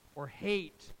or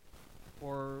hate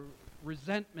or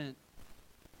resentment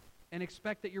and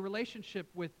expect that your relationship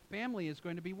with family is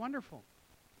going to be wonderful.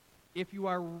 If you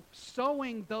are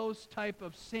sowing those type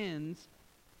of sins,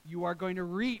 you are going to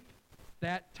reap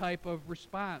that type of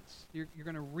response. You're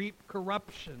going to reap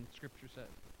corruption, Scripture says.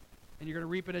 And you're going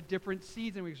to reap at a different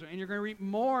season. And you're going to reap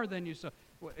more than you sow.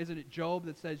 Well, isn't it Job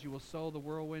that says you will sow the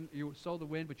whirlwind, you will sow the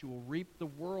wind, but you will reap the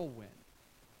whirlwind?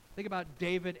 Think about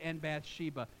David and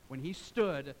Bathsheba. When he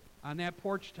stood on that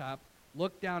porch top,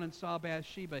 looked down and saw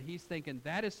Bathsheba, he's thinking,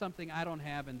 that is something I don't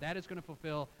have, and that is going to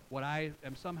fulfill what I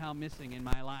am somehow missing in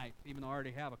my life, even though I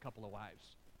already have a couple of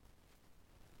wives.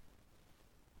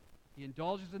 He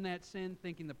indulges in that sin,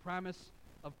 thinking the promise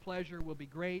of pleasure will be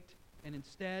great, and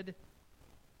instead,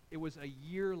 it was a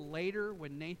year later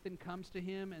when Nathan comes to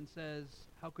him and says,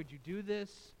 how could you do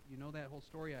this? You know that whole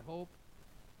story, I hope.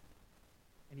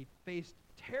 And he faced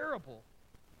terrible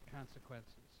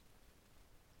consequences.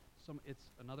 It's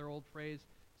another old phrase,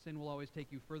 sin will always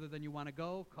take you further than you want to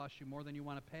go, cost you more than you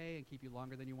want to pay, and keep you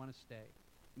longer than you want to stay.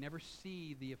 You never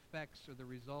see the effects or the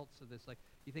results of this. Like,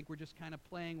 you think we're just kind of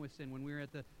playing with sin. When we were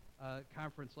at the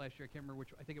conference last year, I can't remember which,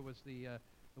 I think it was the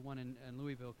one in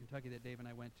Louisville, Kentucky that Dave and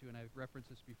I went to, and I've referenced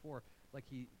this before. Like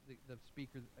the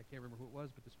speaker, I can't remember who it was,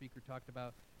 but the speaker talked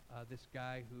about this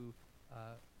guy who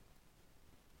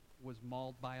was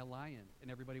mauled by a lion,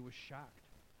 and everybody was shocked.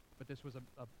 But this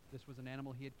was an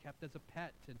animal he had kept as a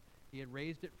pet, and he had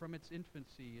raised it from its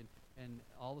infancy, and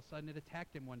all of a sudden it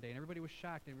attacked him one day, and everybody was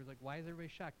shocked. And he was like, why is everybody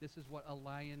shocked? This is what a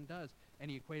lion does. And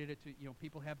he equated it to,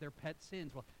 people have their pet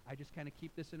sins. Well, I just kind of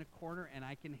keep this in a corner, and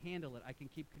I can handle it. I can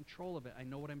keep control of it. I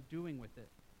know what I'm doing with it.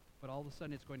 But all of a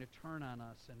sudden it's going to turn on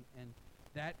us, and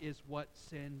that is what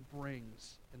sin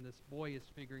brings. And this boy is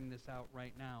figuring this out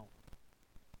right now.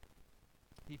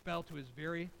 He fell to his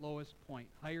very lowest point,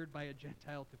 hired by a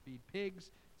Gentile to feed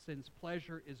pigs. Since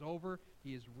pleasure is over,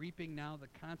 he is reaping now the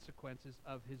consequences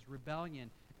of his rebellion.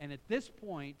 And at this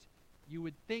point, you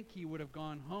would think he would have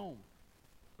gone home.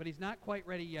 But he's not quite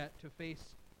ready yet to face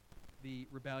the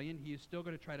rebellion. He is still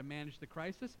going to try to manage the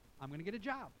crisis. I'm going to get a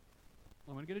job.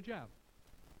 I'm going to get a job.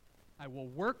 I will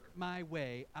work my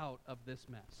way out of this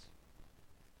mess.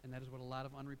 And that is what a lot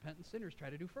of unrepentant sinners try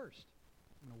to do first.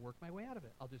 I'm going to work my way out of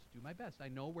it. I'll just do my best. I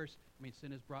know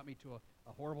sin has brought me to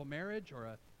a horrible marriage or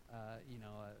a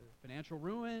financial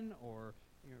ruin or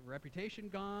reputation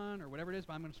gone or whatever it is,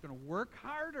 but I'm just going to work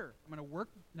harder. I'm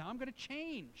going to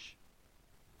change.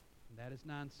 And that is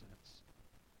nonsense.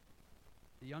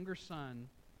 The younger son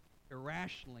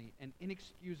irrationally and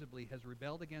inexcusably has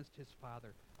rebelled against his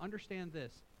father. Understand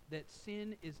this, that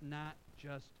sin is not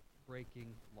just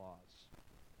breaking laws.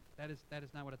 That is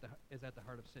not what is at the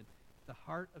heart of sin. The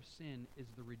heart of sin is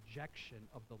the rejection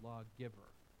of the lawgiver.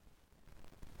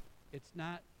 It's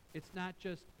not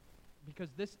just because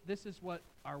this is what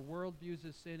our world views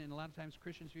as sin, and a lot of times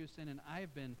Christians view as sin, and I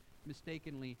have been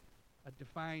mistakenly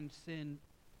defined sin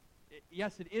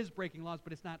yes, it is breaking laws,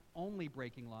 but it's not only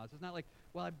breaking laws. It's not like,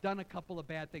 well, I've done a couple of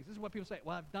bad things. This is what people say.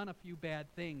 Well, I've done a few bad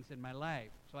things in my life,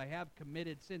 so I have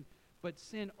committed sin. But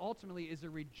sin ultimately is a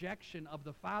rejection of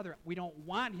the Father. We don't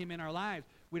want him in our lives.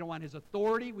 We don't want his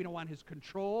authority. We don't want his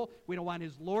control. We don't want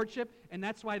his lordship. And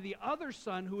that's why the other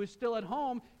son, who is still at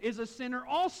home, is a sinner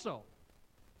also.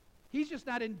 He's just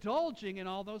not indulging in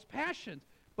all those passions.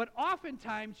 But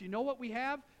oftentimes, you know what we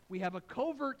have? We have a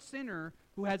covert sinner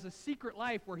who has a secret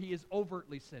life where he is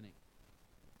overtly sinning.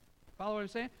 Follow what I'm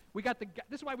saying?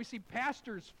 This is why we see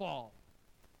pastors fall.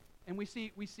 And we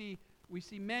see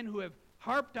men who have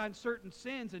harped on certain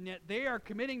sins, and yet they are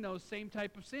committing those same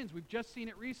type of sins. We've just seen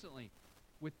it recently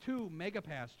with 2 mega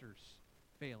pastors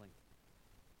failing.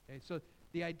 Okay, so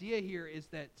the idea here is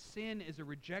that sin is a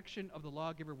rejection of the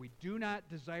lawgiver. We do not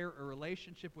desire a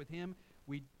relationship with him.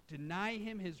 We deny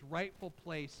him his rightful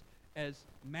place as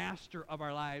master of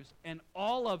our lives, and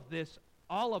all of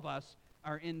us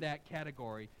are in that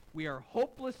category. We are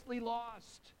hopelessly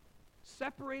lost,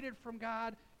 separated from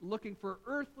God, looking for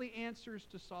earthly answers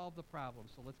to solve the problem.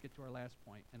 So let's get to our last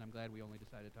point, and I'm glad we only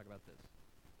decided to talk about this.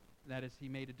 That is, he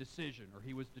made a decision, or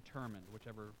he was determined,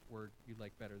 whichever word you'd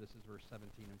like better. This is verse 17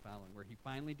 and following, where he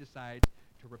finally decides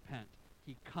to repent.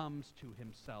 He comes to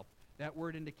himself. That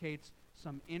word indicates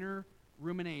some inner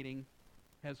ruminating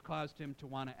has caused him to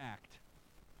want to act.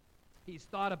 He's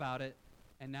thought about it,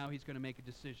 and now he's going to make a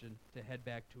decision to head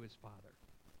back to his Father.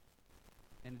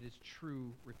 And it is true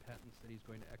repentance that he's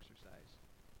going to exercise.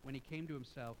 When he came to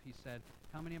himself, he said,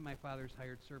 "How many of my father's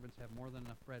hired servants have more than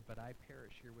enough bread, but I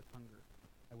perish here with hunger?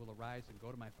 I will arise and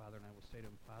go to my father, and I will say to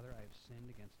him, Father, I have sinned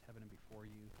against heaven and before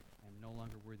you. I am no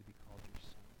longer worthy to be called your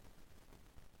son.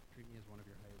 Treat me as one of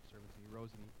your hired servants." And he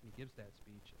rose and he gives that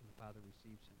speech, and the father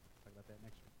receives him. We'll talk about that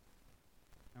next week.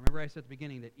 Now remember I said at the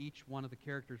beginning that each one of the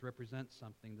characters represents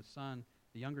something. The son,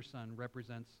 the younger son,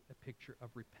 represents a picture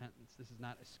of repentance. This is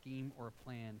not a scheme or a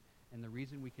plan. And the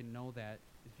reason we can know that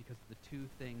is because of the 2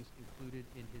 things included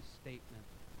in his statement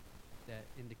that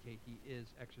indicate he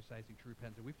is exercising true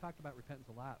repentance. And we've talked about repentance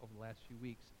a lot over the last few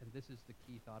weeks, and this is the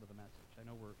key thought of the message. I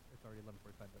know it's already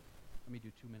 11:45, but let me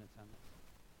do 2 minutes on this.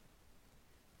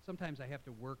 Sometimes I have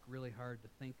to work really hard to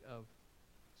think of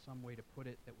some way to put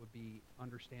it that would be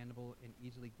understandable and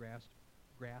easily grasped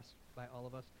by all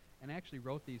of us. And I actually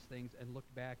wrote these things and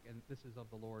looked back, and this is of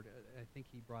the Lord. I think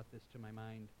he brought this to my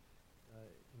mind,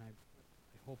 and I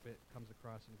hope it comes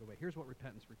across in a good way. Here's what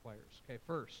repentance requires. Okay,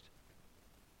 first,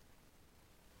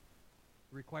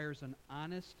 it requires an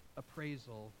honest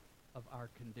appraisal of our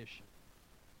condition.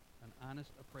 An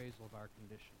honest appraisal of our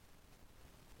condition.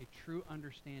 A true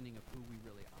understanding of who we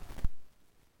really are.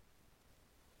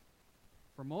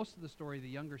 For most of the story, the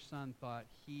younger son thought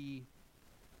he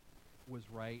was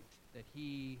right, that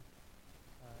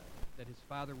that his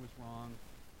father was wrong,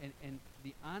 and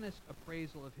the honest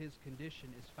appraisal of his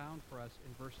condition is found for us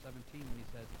in verse 17 when he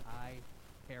says, "I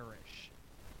perish."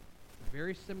 It's a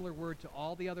very similar word to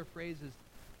all the other phrases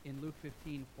in Luke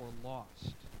 15 for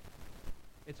lost.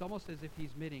 It's almost as if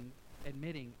he's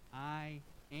admitting, I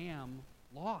am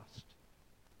lost.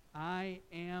 I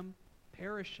am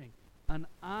perishing. An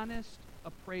honest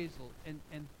appraisal.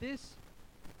 And this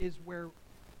is where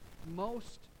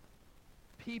most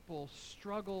people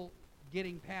struggle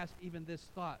getting past even this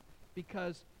thought.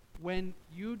 Because when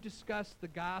you discuss the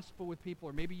gospel with people,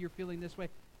 or maybe you're feeling this way,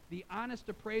 the honest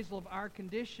appraisal of our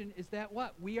condition is that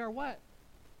what? We are what?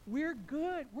 We're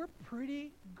good. We're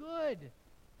pretty good.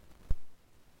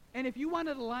 And if you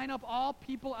wanted to line up all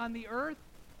people on the earth,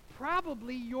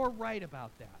 probably you're right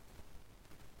about that.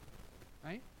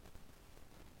 Right?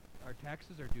 Our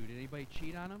taxes are due. Did anybody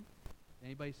cheat on them?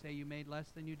 Anybody say you made less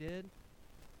than you did?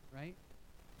 Right?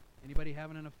 Anybody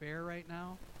having an affair right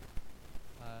now?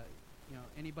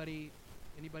 Anybody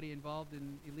involved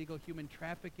in illegal human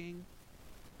trafficking?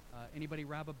 Anybody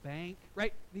rob a bank?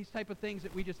 Right? These type of things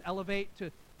that we just elevate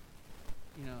to,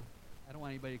 I don't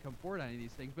want anybody to come forward on any of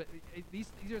these things, but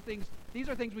these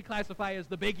are things we classify as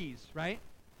the biggies, right?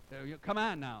 Come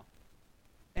on now.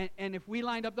 And if we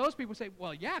lined up those people, say,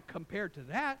 well, yeah, compared to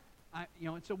that,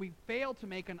 and so we fail to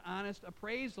make an honest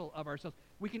appraisal of ourselves.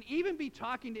 We can even be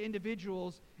talking to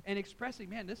individuals and expressing,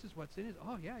 man, this is what's in it.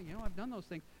 Oh, yeah, I've done those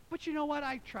things. But you know what?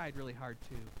 I tried really hard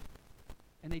too.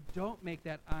 And they don't make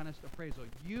that honest appraisal.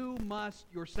 You must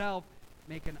yourself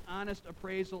make an honest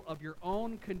appraisal of your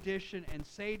own condition and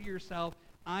say to yourself,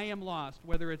 I am lost.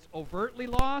 Whether it's overtly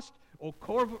lost or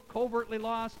covertly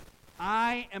lost,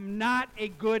 I am not a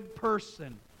good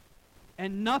person.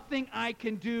 And nothing I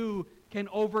can do can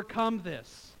overcome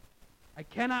this. I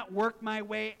cannot work my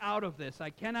way out of this. I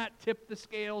cannot tip the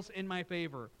scales in my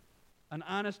favor. An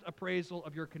honest appraisal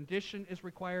of your condition is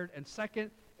required. And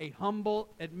second, a humble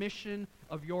admission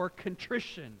of your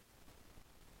contrition.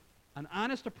 An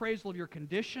honest appraisal of your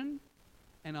condition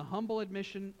and a humble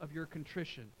admission of your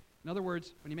contrition. In other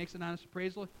words, when he makes an honest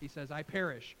appraisal, he says, I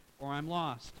perish, or I'm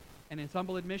lost. And his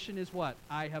humble admission is what?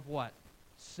 I have what?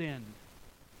 Sinned.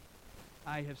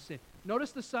 I have sinned.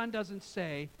 Notice the son doesn't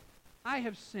say, I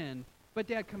have sinned, but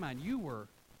Dad, come on, you were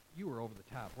over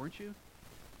the top, weren't you?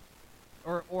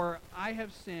 Or I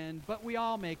have sinned, but we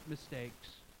all make mistakes.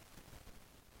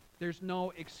 There's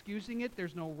no excusing it.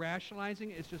 There's no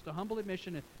rationalizing it. It's just a humble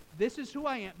admission. This is who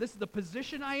I am. This is the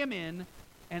position I am in,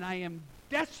 and I am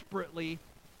desperately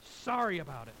sorry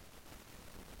about it.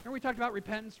 Remember we talked about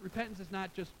repentance? Repentance is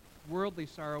not just worldly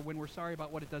sorrow when we're sorry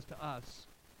about what it does to us.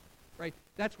 Right?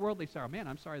 That's worldly sorrow. Man,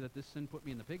 I'm sorry that this sin put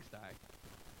me in the pigsty.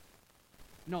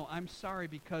 No, I'm sorry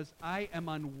because I am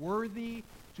unworthy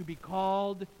to be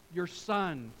called your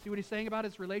son. See what he's saying about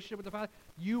his relationship with the Father?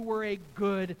 You were a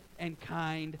good and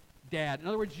kind dad. In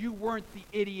other words, you weren't the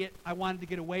idiot I wanted to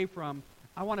get away from.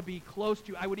 I want to be close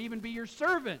to you. I would even be your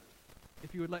servant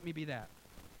if you would let me be that.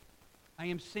 I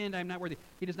am sinned. I am not worthy.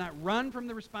 He does not run from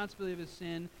the responsibility of his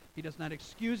sin. He does not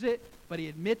excuse it, but he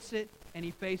admits it and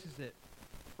he faces it.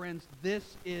 Friends,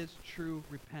 this is true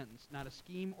repentance. Not a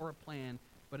scheme or a plan,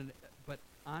 but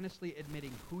honestly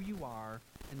admitting who you are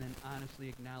and then honestly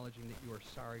acknowledging that you are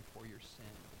sorry for your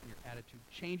sin. And your attitude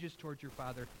changes towards your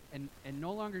Father, and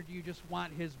no longer do you just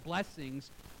want his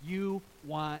blessings, you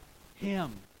want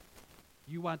him.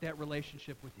 You want that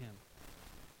relationship with him.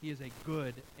 He is a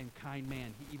good and kind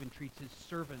man. He even treats his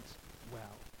servants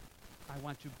well. I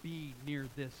want to be near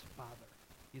this Father.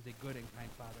 He is a good and kind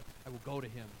Father. I will go to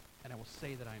him, and I will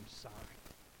say that I am sorry.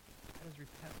 That is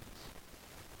repentance.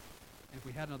 And if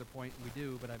we had another point, and we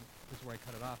do, but this is where I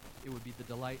cut it off, it would be the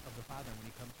delight of the Father when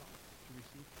he comes home to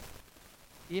receive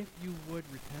him. If you would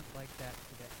repent like that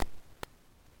today,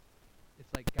 it's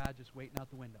like God just waiting out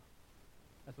the window.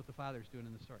 That's what the Father's doing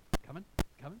in the story. Coming?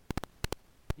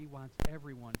 He wants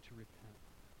everyone to repent.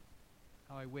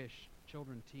 How I wish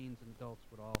children, teens, and adults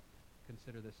would all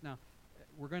consider this. Now,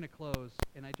 we're going to close,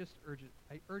 and I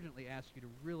urgently ask you to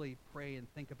really pray and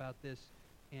think about this,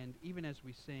 and even as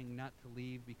we sing, not to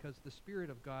leave, because the Spirit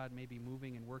of God may be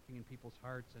moving and working in people's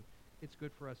hearts, and it's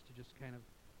good for us to just kind of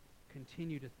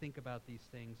continue to think about these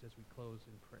things as we close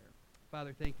in prayer.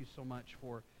 Father, thank you so much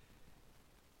for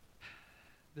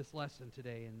this lesson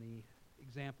today and the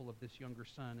example of this younger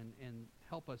son, and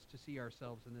help us to see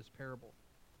ourselves in this parable.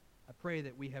 I pray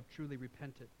that we have truly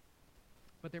repented,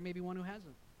 but there may be one who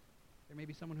hasn't. There may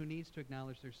be someone who needs to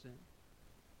acknowledge their sin.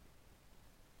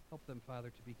 Help them, Father,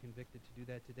 to be convicted to do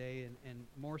that today, and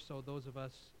more so those of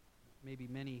us, maybe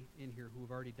many in here who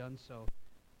have already done so,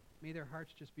 may their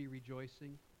hearts just be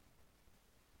rejoicing,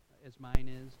 as mine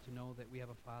is, to know that we have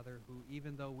a Father who,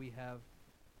 even though we have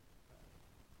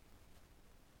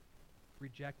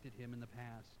rejected him in the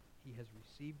past, he has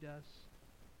received us.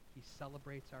 He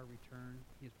celebrates our return.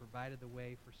 He has provided the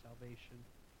way for salvation.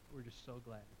 We're just so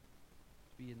glad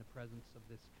to be in the presence of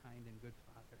this kind and good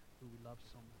Father who we love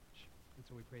so much. And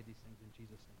so we pray these things in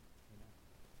Jesus' name. Amen.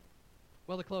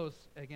 Well, to close, again,